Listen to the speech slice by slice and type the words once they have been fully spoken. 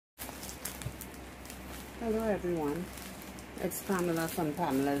Hello everyone, it's Pamela from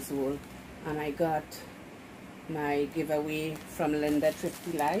Pamela's World, and I got my giveaway from Linda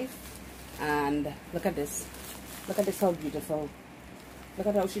Thrifty Life. And look at this, how beautiful. Look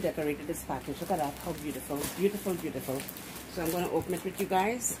at how she decorated this package. Look at that, how beautiful, beautiful, beautiful. So I'm going to open it with you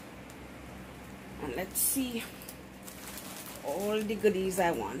guys, and let's see all the goodies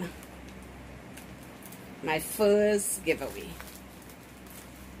I won. My first giveaway.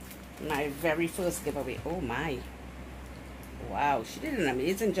 My very first giveaway. Oh my, wow, she did an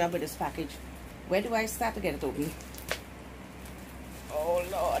amazing job with this package. Where do I start to get it open? Oh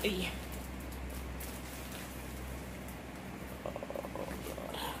lordy, oh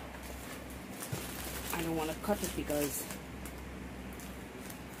Lord. I don't want to cut it because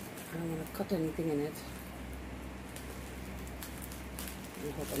I don't want to cut anything in it.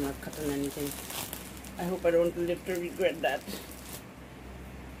 I hope I'm not cutting anything. I hope I don't live to regret that.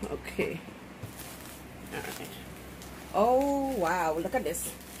 Okay. Alright. Oh wow, look at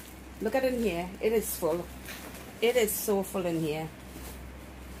this. Look at it in here. It is full. It is so full in here.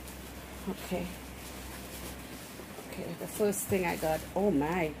 Okay. Okay, the first thing I got. Oh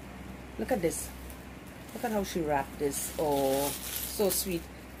my. Look at this. Look at how she wrapped this. Oh, so sweet.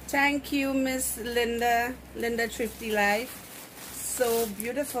 Thank you, Miss Linda. Linda Thrifty Life. So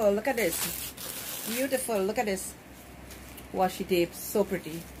beautiful. Look at this. Beautiful. Look at this. Washi tape, so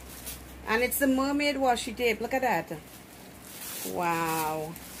pretty. And it's the mermaid washi tape. Look at that.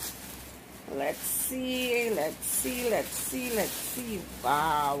 Wow. Let's see.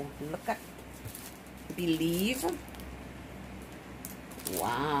 Wow. Look at Believe.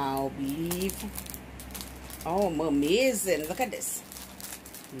 Wow, Believe. Oh, mermazing. Look at this.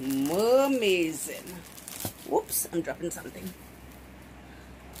 Mermazing. Whoops, I'm dropping something.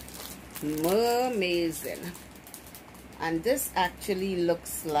 Mermazing. And this actually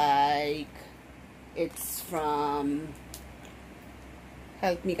looks like it's from,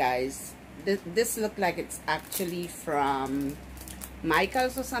 help me guys, this look like it's actually from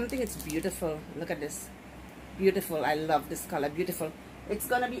Michael's or something. It's beautiful. Look at this. Beautiful. I love this color. Beautiful. It's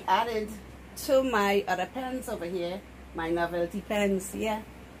gonna be added to my other pens over here, my novelty pens. Yeah,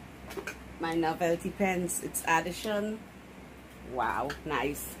 my novelty pens. It's addition. Wow,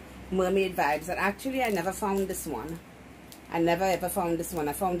 nice. Mermaid vibes. And actually I never found this one. I never ever found this one.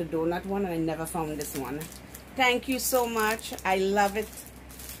 I found the donut one and I never found this one. Thank you so much. I love it.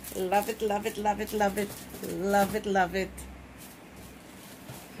 Love it, love it, love it, love it. Love it, love it.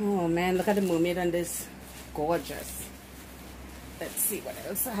 Oh man, look at the mermaid on this. Gorgeous. Let's see what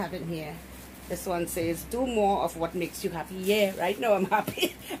else I have in here. This one says, do more of what makes you happy. Yeah, right now I'm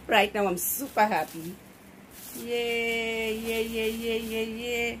happy. Right now I'm super happy. Yeah, yeah, yeah, yeah, yeah,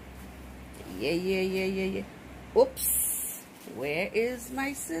 yeah. Yeah, yeah, yeah, yeah, yeah. Oops. Where is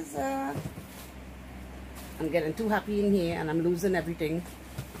my scissor? I'm getting too happy in here and I'm losing everything.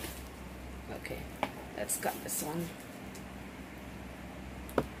 Okay, let's cut this one.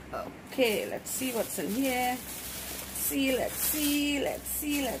 Okay, let's see what's in here. Let's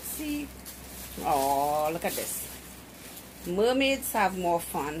see. Oh, look at this. Mermaids have more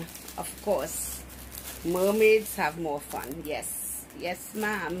fun. Of course. Mermaids have more fun. Yes. Yes,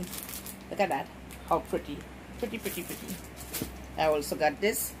 ma'am. Look at that. How pretty. Pretty, pretty, pretty. I also got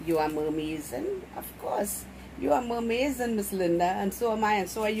this. You are mermazing. Of course. You are mermazing, Miss Linda. And so am I. And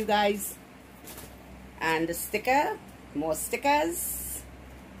so are you guys. And the sticker. More stickers.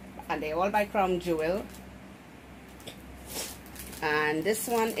 And they're all by Crown Jewel. And this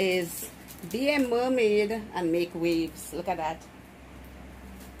one is Be a Mermaid and Make Waves. Look at that.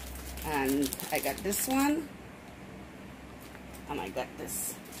 And I got this one. And I got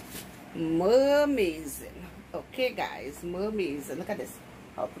this. Mermazing. Okay guys, mermazing. Look at this.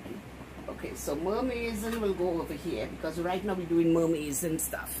 How pretty. Okay, so mermazing will go over here because right now we're doing mermazing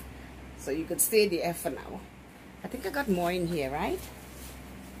stuff. So you could stay there for now. I think I got more in here, right?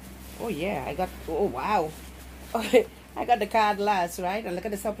 Oh yeah, I got, oh wow. I got the card last, right? And look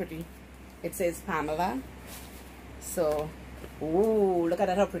at this, how pretty. It says Pamela. So, ooh, look at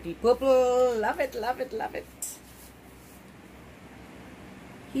that, how pretty. Purple. Love it, love it, love it.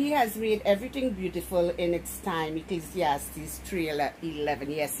 He has made everything beautiful in its time. Ecclesiastes 3:11.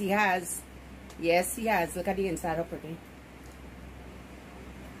 Yes, he has. Yes, he has. Look at the inside, how pretty.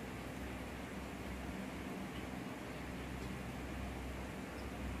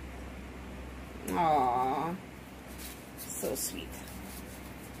 Aww. So sweet.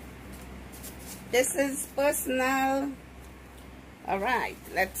 This is personal. Alright,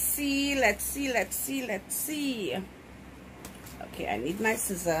 let's see. Okay, I need my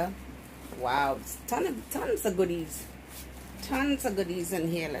scissor. Wow, tons of goodies. Tons of goodies in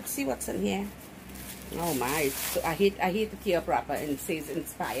here. Let's see what's in here. Oh my, so I hate the tear up wrapper and it says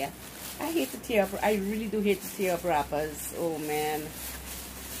inspire. I hate the tear up, I really do hate the tear up wrappers. Oh man.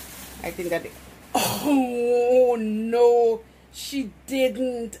 I think that, oh no, she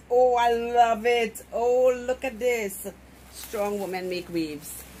didn't. Oh, I love it. Oh, look at this. Strong woman make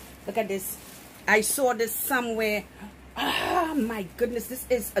waves. Look at this. I saw this somewhere. Ah, my goodness, this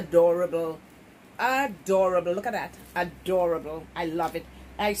is adorable. Adorable. Look at that. Adorable. I love it.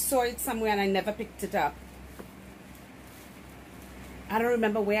 I saw it somewhere and I never picked it up. I don't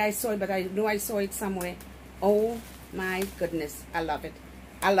remember where I saw it, but I know I saw it somewhere. Oh my goodness. I love it.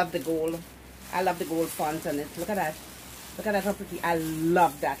 I love the gold. I love the gold font on it. Look at that. Look at that, how pretty. I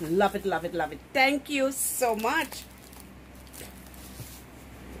love that. Love it, love it, love it. Thank you so much.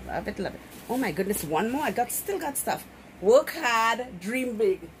 Love it, love it. Oh my goodness, one more. I still got stuff. Work hard, dream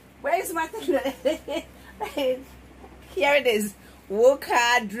big. Where is my thing? Here it is. Work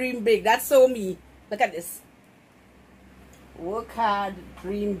hard, dream big. That's so me. Look at this. Work hard,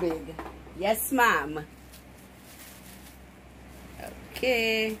 dream big. Yes, ma'am.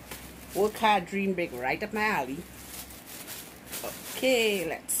 Okay. Work hard, dream big. Right up my alley. Okay,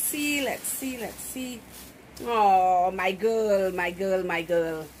 let's see, let's see, let's see. Oh, my girl, my girl, my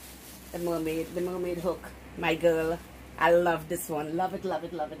girl. The mermaid hook. My girl. I love this one. Love it, love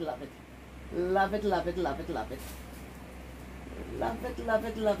it, love it, love it. Love it, love it, love it, love it. Love it, love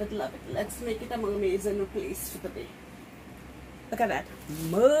it, love it, love it. Let's make it a mermazing place for the day. Look at that.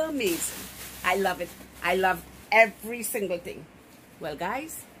 Mermazing. I love it. I love every single thing. Well,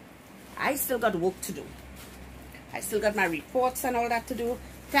 guys, I still got work to do. I still got my reports and all that to do.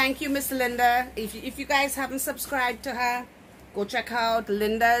 Thank you, Miss Linda. If you guys haven't subscribed to her, go check out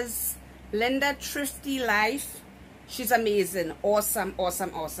Linda Thrifty Life. She's amazing. Awesome,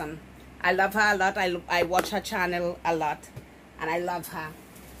 awesome, awesome. I love her a lot. I watch her channel a lot. And I love her.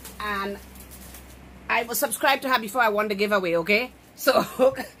 And I was subscribed to her before I won the giveaway, okay? So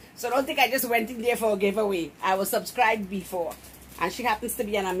don't think I just went in there for a giveaway. I was subscribed before. And she happens to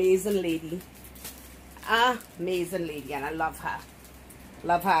be an amazing lady. Amazing lady. And I love her.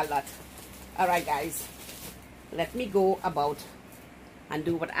 Love her a lot. Alright, guys. Let me go about and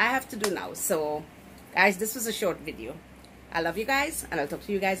do what I have to do now. So, guys, this was a short video. I love you guys. And I'll talk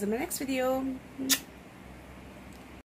to you guys in the next video.